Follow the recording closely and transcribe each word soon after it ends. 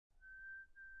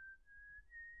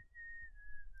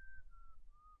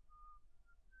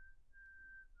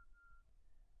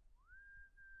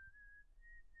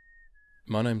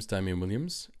My name's Damien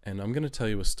Williams, and I'm going to tell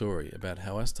you a story about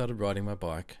how I started riding my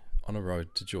bike on a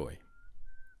road to joy.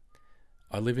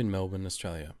 I live in Melbourne,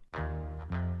 Australia.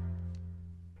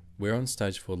 We're on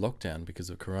stage 4 lockdown because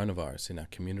of coronavirus in our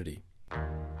community.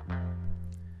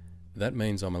 That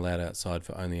means I'm allowed outside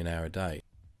for only an hour a day.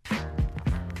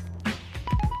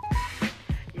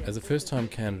 As a first-time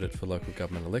candidate for local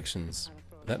government elections,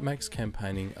 that makes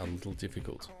campaigning a little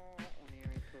difficult.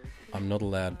 I'm not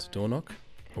allowed to door knock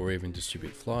or even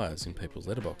distribute flyers in people's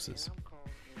letterboxes.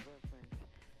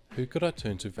 Who could I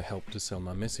turn to for help to sell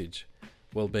my message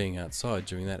while being outside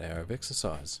during that hour of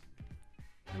exercise?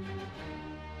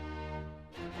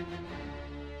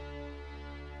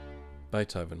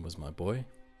 Beethoven was my boy.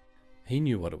 He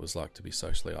knew what it was like to be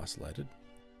socially isolated.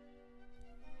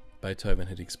 Beethoven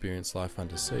had experienced life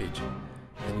under siege,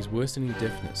 and his worsening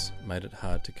deafness made it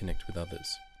hard to connect with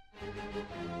others.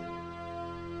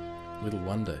 Little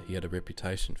wonder he had a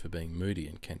reputation for being moody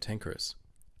and cantankerous.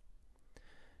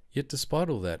 Yet despite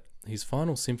all that, his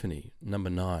final symphony, number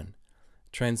 9,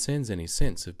 transcends any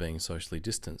sense of being socially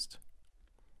distanced.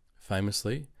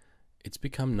 Famously, it's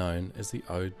become known as the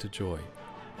Ode to Joy.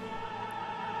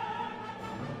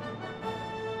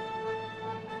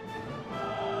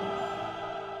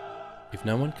 If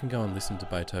no one can go and listen to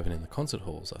Beethoven in the concert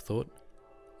halls, I thought,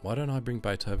 why don't I bring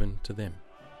Beethoven to them?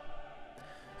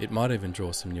 It might even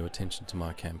draw some new attention to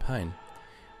my campaign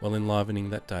while enlivening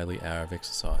that daily hour of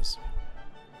exercise.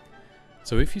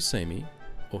 So if you see me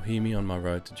or hear me on my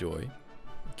road to joy,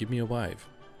 give me a wave.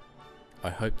 I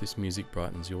hope this music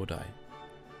brightens your day,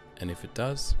 and if it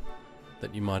does,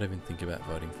 that you might even think about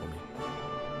voting for me.